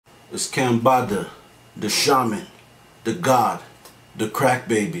It's Kambada, the shaman, the god, the crack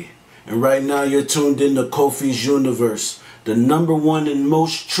baby. And right now you're tuned in to Kofi's universe, the #1 and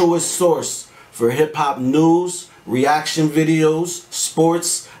most truest source for hip-hop news, reaction videos,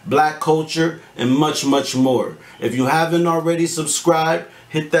 sports, black culture, and much, much more. If you haven't already subscribed,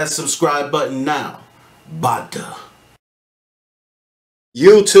 hit that subscribe button now. Bada.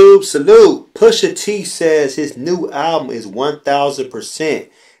 YouTube salute. Pusha T says his new album is 1000%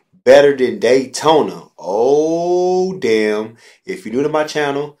 better than Daytona. Oh damn. If you're new to my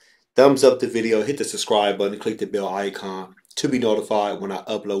channel, thumbs up the video, hit the subscribe button, click the bell icon to be notified when I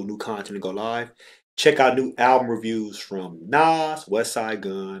upload new content and go live. Check out new album reviews from Nas, Westside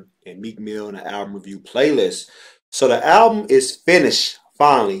Gunn, and Meek Mill in the album review playlist. So the album is finished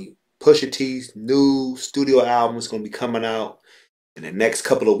finally. Pusha T's new studio album is going to be coming out in the next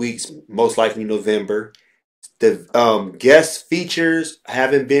couple of weeks, most likely November. The guest features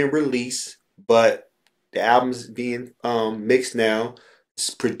haven't been released, but the album's being mixed now. It's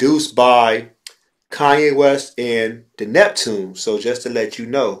produced by Kanye West and the Neptune. So just to let you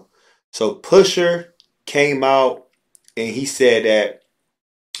know. So Pusha came out and he said that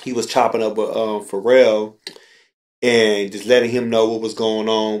he was chopping up with Pharrell and just letting him know what was going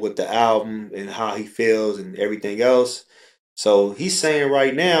on with the album and how he feels and everything else. So he's saying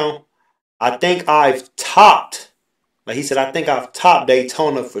right now, I think I've topped, like he said, I think I've topped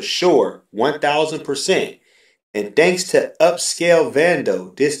Daytona for sure, 1000%. And thanks to Upscale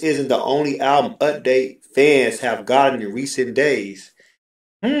Vando, this isn't the only album update fans have gotten in recent days.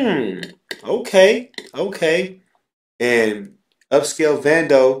 Okay. And Upscale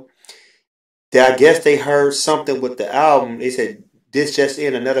Vando, I guess they heard something with the album. They said, this just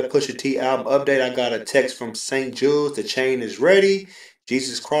in, another Pusha T album update. I got a text from St. Jules. The chain is ready.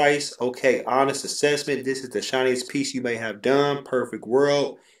 Jesus Christ. Okay, honest assessment. This is the shiniest piece you may have done. Perfect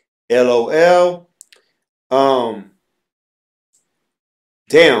world. LOL. Damn.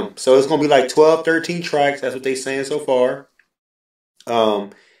 So it's going to be like 12, 13 tracks. That's what they saying so far.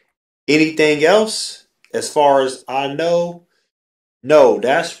 Anything else? As far as I know, no,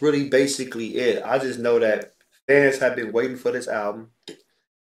 that's really basically it. I just know that fans have been waiting for this album.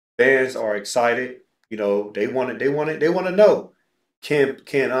 Fans are excited. You know, they want to know. Can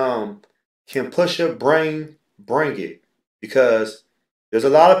Pusha bring it? Because there's a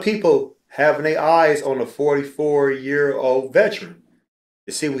lot of people having their eyes on a 44-year-old veteran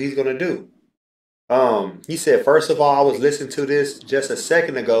to see what he's gonna do. He said, first of all, I was listening to this just a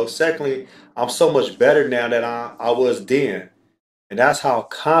second ago. Secondly, I'm so much better now than I was then. And that's how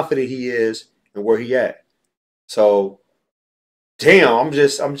confident he is and where he at. So, damn, I'm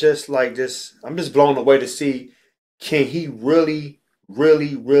just blown away to see, can he really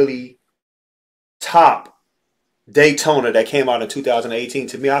top Daytona that came out in 2018.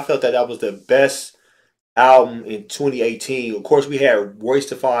 To me, I felt that was the best album in 2018. Of course, we had Royce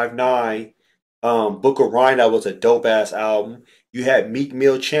da 5'9", Book of Rhyme, that was a dope ass album. You had Meek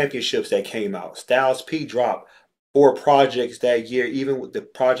Mill Championships that came out. Styles P dropped 4 projects that year, even with the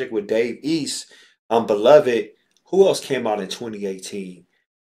project with Dave East, Beloved. Who else came out in 2018?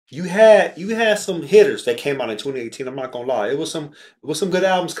 You had some hitters that came out in 2018. I'm not gonna lie, it was some good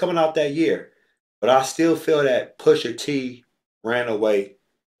albums coming out that year, but I still feel that Pusha T ran away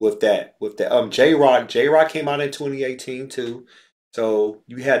with that. J-Rock came out in 2018 too. So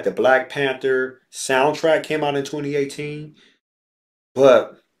you had the Black Panther soundtrack came out in 2018,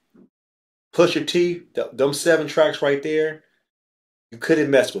 but Pusha T, them 7 tracks right there, you couldn't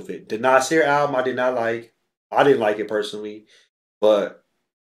mess with it. The Nasir album, I did not like. I didn't like it personally, but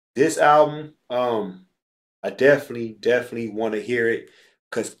this album, I definitely want to hear it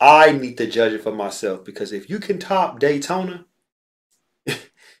because I need to judge it for myself. Because if you can top Daytona,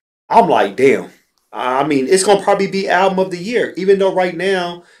 I'm like, damn. I mean, it's gonna probably be album of the year, even though right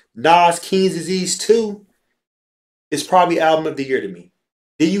now Nas King's Disease 2 is probably album of the year to me.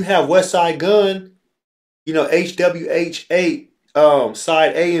 Then you have Westside Gunn, you know, HWH8,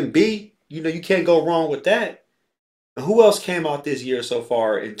 side A and B. You know, you can't go wrong with that. And who else came out this year so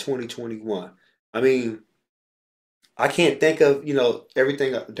far in 2021? I mean, I can't think of, you know,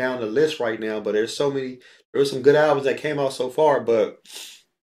 everything down the list right now, but there's so many. There were some good albums that came out so far, but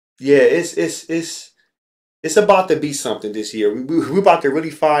yeah, it's about to be something this year. We're about to really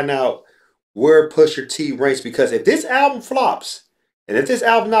find out where Pusha T ranks, because if this album flops and if this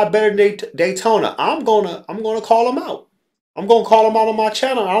album not better than Daytona, I'm gonna call him out. I'm gonna call him out on my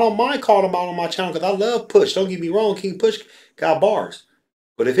channel. I don't mind calling him out on my channel because I love Push. Don't get me wrong, King Push got bars.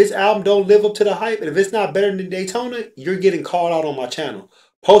 But if his album don't live up to the hype, and if it's not better than Daytona, you're getting called out on my channel.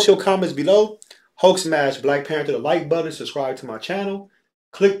 Post your comments below. Hulk smash Black Panther the like button. Subscribe to my channel.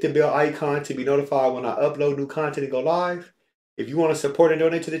 Click the bell icon to be notified when I upload new content and go live. If you want to support and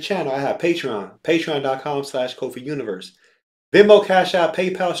donate to the channel, I have Patreon, patreon.com/KofiUniverse. Venmo, Cash App,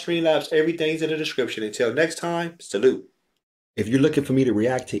 PayPal, Streamlabs, everything's in the description. Until next time, salute. If you're looking for me to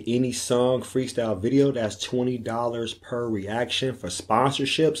react to any song freestyle video, that's $20 per reaction. For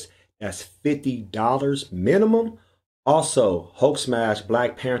sponsorships, that's $50 minimum. Also, Hulk smash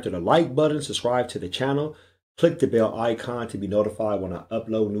Black Panther the like button, subscribe to the channel, click the bell icon to be notified when I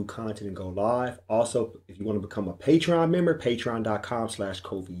upload new content and go live. Also, if you want to become a Patreon member,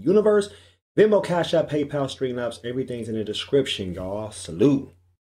 patreon.com/KofiUniverse. Venmo, Cash App, PayPal, Streamlabs, everything's in the description, y'all. Salute.